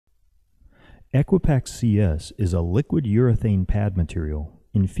EquiPakCS is a liquid urethane pad material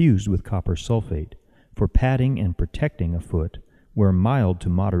infused with copper sulfate for padding and protecting a foot where mild to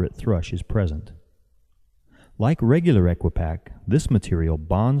moderate thrush is present. Like regular EquiPak, this material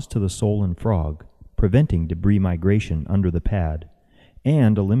bonds to the sole and frog, preventing debris migration under the pad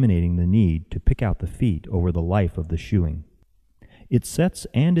and eliminating the need to pick out the feet over the life of the shoeing. It sets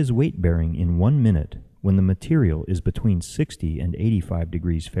and is weight-bearing in 1 minute when the material is between 60 and 85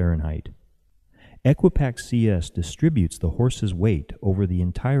 degrees Fahrenheit. EquiPakCS distributes the horse's weight over the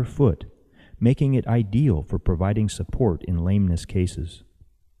entire foot, making it ideal for providing support in lameness cases.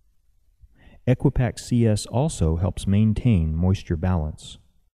 EquiPakCS also helps maintain moisture balance.